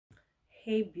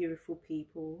Hey, beautiful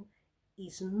people,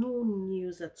 it's no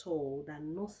news at all that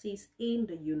nurses in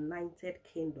the United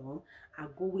Kingdom are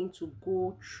going to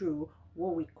go through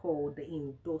what we call the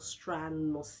industrial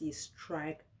nurses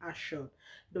strike action.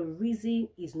 The reason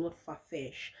is not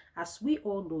far-fetched. As we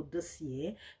all know, this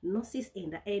year, nurses in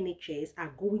the NHS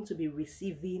are going to be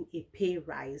receiving a pay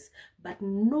rise, but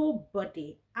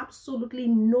nobody, absolutely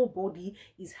nobody,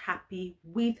 is happy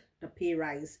with the pay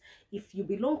rise. If you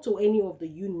belong to any of the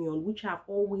union, which have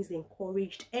always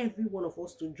encouraged every one of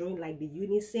us to join, like the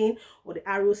Unison or the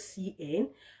ROCN,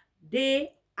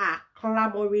 they are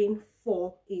clamoring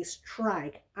for a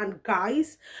strike. And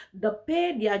guys, the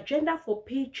agenda for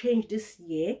pay change this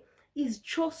year is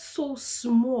just so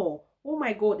small. Oh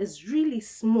my god, it's really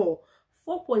small.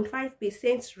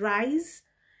 4.5% rise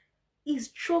is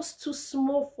just too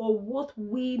small for what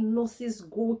we nurses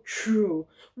go through.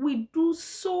 We do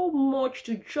so much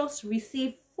to just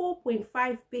receive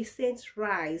 4.5%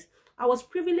 rise. I was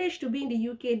privileged to be in the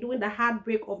UK during the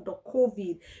heartbreak of the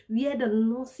COVID, where the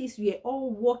nurses were all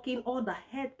working, all the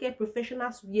healthcare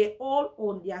professionals were all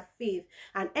on their faith,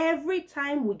 and every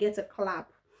time we get a clap,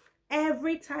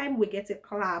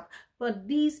 but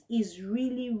this is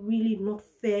really not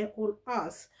fair on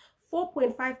us.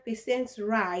 4.5%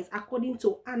 rise, according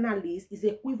to analysts, is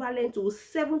equivalent to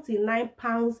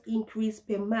 £79 increase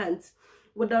per month.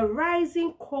 With the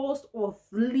rising cost of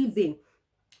living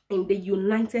in the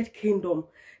United Kingdom,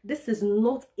 this is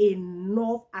not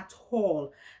enough at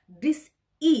all. This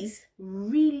is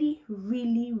really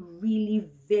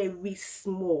very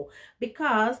small,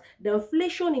 because the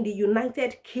inflation in the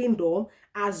United Kingdom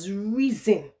has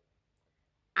risen.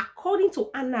 According to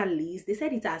analysts, they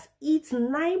said it has hit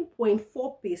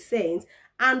 9.4%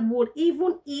 and would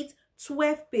even hit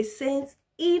 12%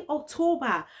 in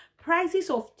October. Prices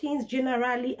of things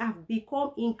generally have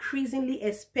become increasingly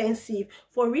expensive.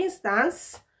 For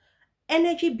instance,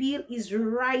 energy bill is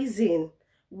rising,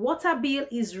 water bill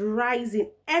is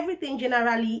rising, everything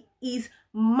generally is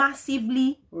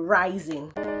massively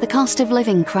rising. The cost of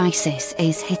living crisis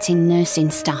is hitting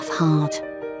nursing staff hard,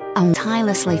 and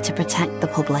tirelessly to protect the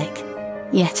public,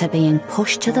 yet are being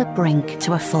pushed to the brink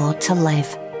to afford to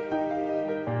live.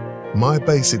 My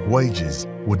basic wages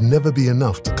would never be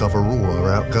enough to cover all our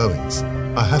outgoings.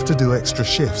 I have to do extra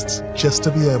shifts just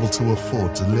to be able to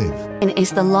afford to live. It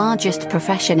is the largest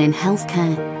profession in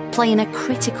healthcare, playing a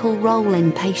critical role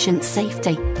in patient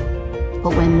safety. But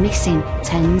we're missing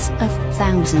tens of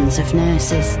thousands of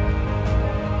nurses.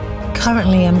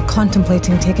 Currently, I'm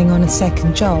contemplating taking on a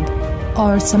second job,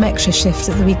 or some extra shifts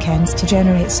at the weekends to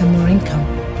generate some more income.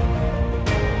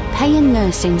 Paying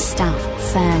nursing staff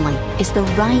fairly is the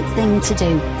right thing to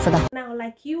do for the... Now,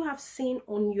 like you have seen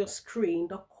on your screen,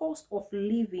 the cost of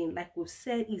living, like we've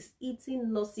said, is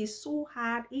eating nurses so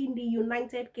hard in the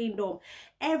United Kingdom.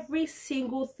 Every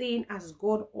single thing has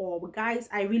gone up. Guys,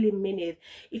 I really mean it.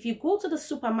 If you go to the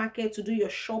supermarket to do your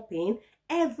shopping,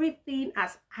 everything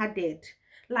has added.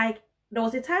 Like, there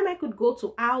was a time I could go to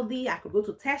Aldi, I could go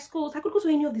to Tesco's, I could go to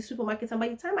any of the supermarkets, and by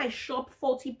the time I shop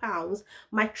 £40,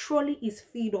 my trolley is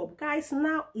filled up. Guys,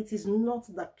 now it is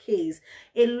not the case.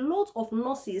 A lot of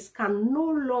nurses can no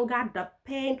longer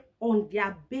depend on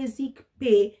their basic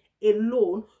pay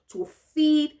alone to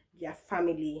feed their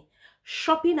family.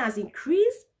 Shopping has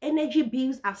increased, energy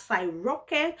bills have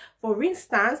skyrocketed. For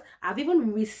instance, I've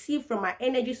even received from my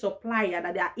energy supplier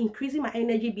that they are increasing my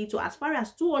energy bill to as far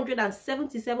as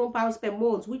 £277 per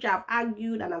month, which I've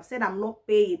argued and I've said I'm not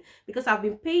paying, because I've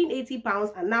been paying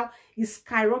 £80 and now it's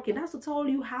skyrocketing. That's to tell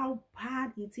you how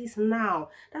bad it is now.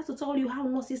 That's to tell you how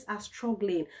nurses are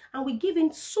struggling. And we're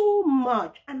giving so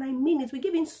much, and I mean it, we're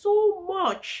giving so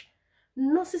much.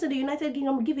 Nurses in the United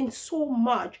Kingdom are giving so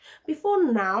much.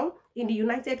 Before now, in the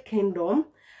United Kingdom,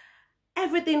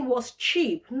 everything was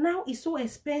cheap. Now it's so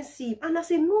expensive. And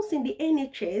as a nurse in the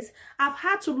NHS, I've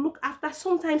had to look after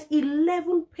sometimes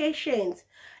 11 patients,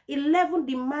 11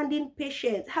 demanding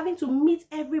patients, having to meet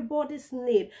everybody's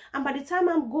need. And by the time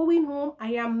I'm going home,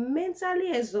 I am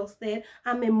mentally exhausted,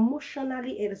 I'm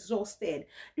emotionally exhausted.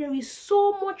 There is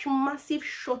so much massive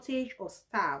shortage of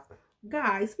staff.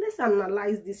 Guys, let's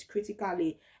analyze this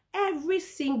critically. Every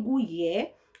single year,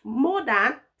 more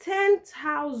than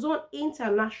 10,000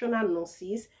 international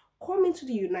nurses come into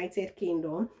the United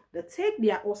Kingdom. They take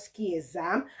their OSCE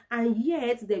exam, and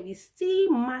yet there is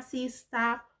still massive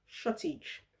staff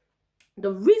shortage.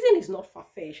 The reason is not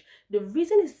far-fetched. The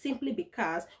reason is simply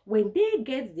because when they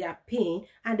get their pay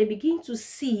and they begin to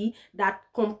see that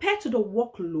compared to the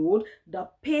workload, the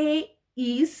pay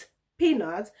is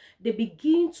peanuts, they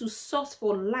begin to source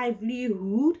for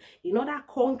livelihood in other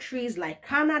countries like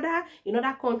Canada, in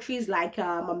other countries like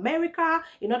America,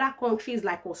 in other countries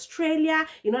like Australia,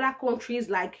 in other countries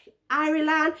like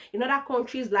Ireland, in other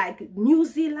countries like New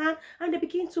Zealand, and they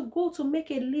begin to go to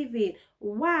make a living.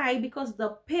 Why? Because the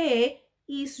pay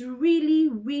is really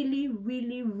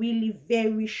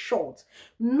very short.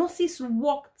 Nurses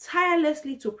work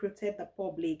tirelessly to protect the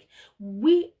public.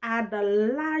 We are the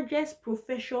largest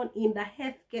profession in the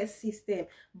healthcare system,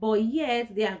 but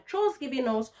yet they are just giving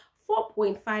us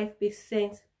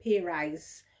 4.5% pay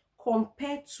rise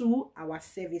compared to our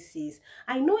services.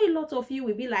 I know a lot of you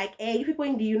will be like, hey, you people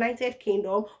in the United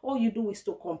Kingdom, all you do is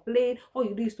to complain,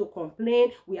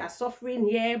 we are suffering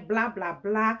here, blah blah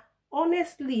blah.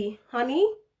 Honestly, honey,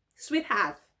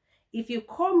 sweetheart, if you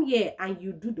come here and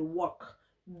you do the work,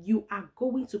 you are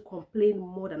going to complain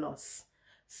more than us.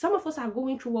 Some of us are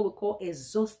going through what we call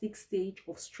exhausting stage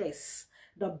of stress.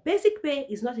 The basic pay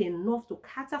is not enough to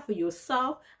cater for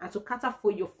yourself and to cater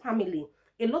for your family.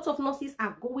 A lot of nurses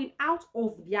are going out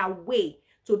of their way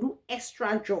to do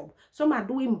extra job. Some are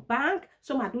doing bank,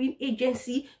 some are doing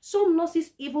agency. Some nurses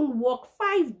even work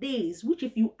 5 days, which,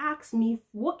 if you ask me,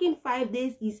 working 5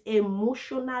 days is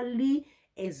emotionally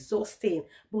exhausting,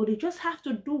 but they just have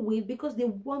to do it because they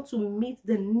want to meet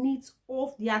the needs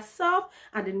of their self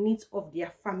and the needs of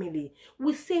their family.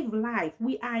 We save life.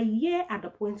 We are here at the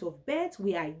point of birth.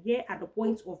 We are here at the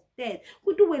point of death.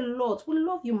 We do a lot. We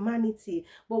love humanity,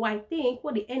 but I think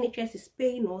what the NHS is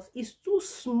paying us is too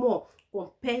small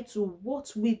compared to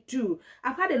what we do.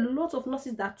 I've had a lot of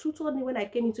nurses that tutored me when I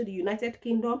came into the United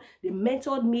Kingdom. They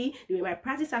mentored me. They were my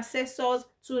practice assessors.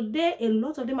 Today, a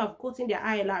lot of them have gotten their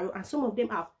ILR, and some of them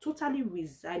have totally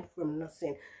resigned from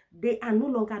nursing. They are no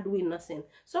longer doing nursing.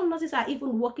 Some nurses are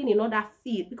even working in other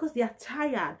fields because they are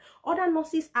tired. Other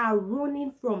nurses are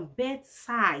running from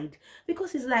bedside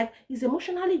because it's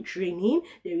emotionally draining.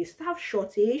 There is staff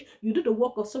shortage. You do the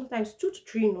work of sometimes 2 to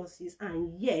 3 nurses,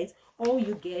 and yet all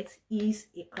you get is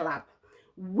a clap.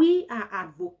 We are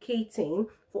advocating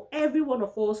for every one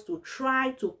of us to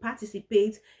try to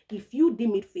participate. If you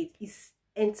deem it fit, it's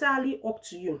entirely up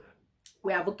to you.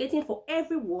 We're advocating for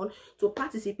everyone to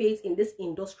participate in this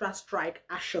industrial strike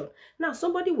action. Now,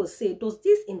 somebody will say, does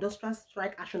this industrial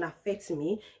strike action affect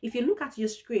me? If you look at your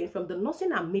screen from the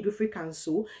Nursing and Midwifery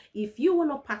Council, if you want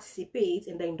to participate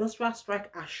in the industrial strike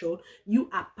action, you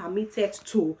are permitted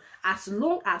to, as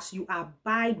long as you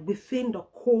abide within the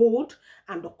code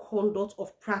and the conduct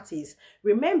of practice.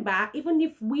 Remember, even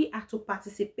if we are to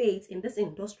participate in this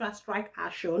industrial strike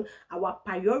action, our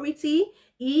priority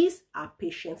is our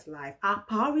patient's life. Our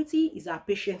priority is our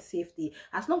patient safety.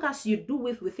 As long as you do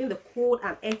it within the code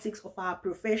and ethics of our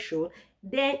profession,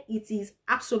 then it is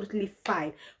absolutely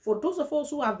fine. For those of us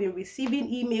who have been receiving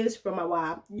emails from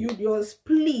our unions,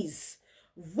 please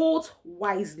vote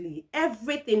wisely.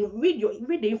 Everything, read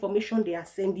the information they are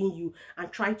sending you and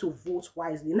try to vote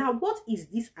wisely. Now, what is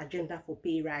this agenda for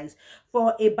pay rise?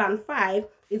 For a band 5,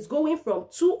 it's going from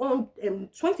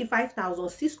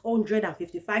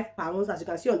 £25,655, as you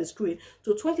can see on the screen,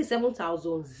 to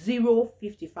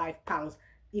 £27,055.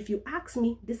 If you ask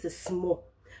me, this is small.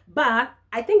 But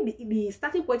I think the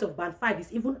starting point of band 5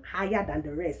 is even higher than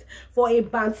the rest. For a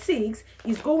band 6,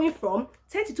 is going from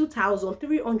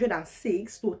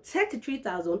 32,306 to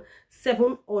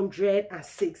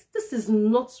 33,706. This is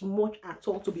not much at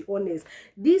all, to be honest.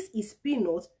 This is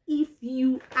peanuts if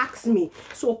you ask me.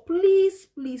 So please,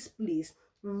 please, please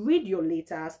read your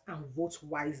letters and vote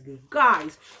wisely.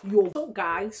 Guys,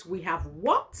 we have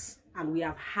worked and we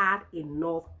have had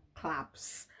enough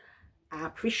claps. I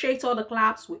appreciate all the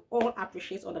claps. We all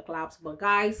appreciate all the claps. But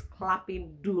guys,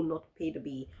 clapping do not pay the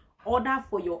bill. Order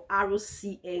for your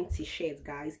ROCN t-shirt,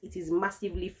 guys. It is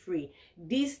massively free.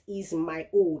 This is my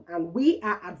own, and we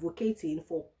are advocating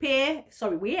for fair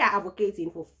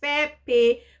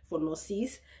pay for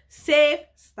nurses, safe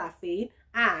staffing,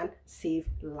 and save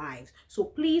lives. So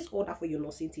please order for your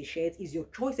nursing t-shirts. It's your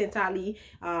choice entirely.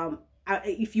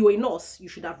 If you're a nurse, you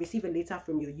should have received a letter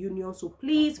from your union, so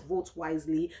please vote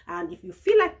wisely. And if you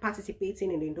feel like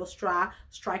participating in the industrial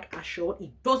strike action,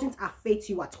 it doesn't affect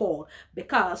you at all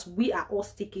because we are all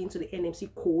sticking to the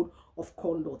NMC code of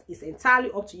conduct. It's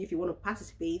entirely up to you if you want to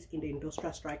participate in the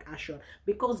industrial strike action,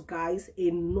 because guys,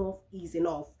 enough is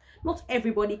enough. Not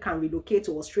everybody can relocate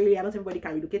to Australia, not everybody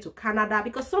can relocate to Canada,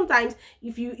 because sometimes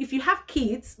if you have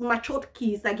kids, matured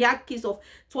kids, like you have kids of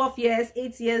 12 years,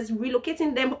 8 years,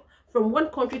 relocating them from one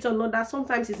country to another,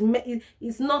 sometimes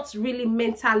it's not really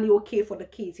mentally okay for the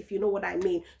kids, if you know what I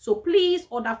mean. So please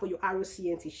order for your ROC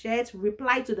and t-shirts,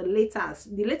 reply to the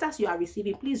letters you are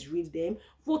receiving, please read them,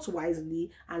 vote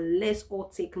wisely, and let's all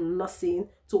take nursing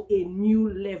to a new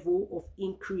level of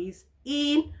increase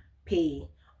in pay.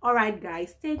 All right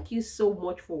guys, thank you so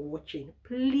much for watching.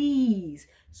 Please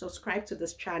subscribe to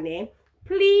this channel,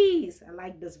 please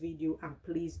like this video, and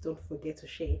please don't forget to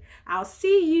share. I'll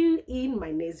see you in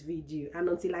my next video, and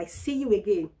until I see you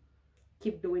again,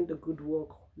 keep doing the good work.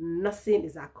 Nursing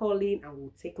is our calling, and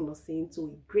we'll take nursing to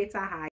a greater height.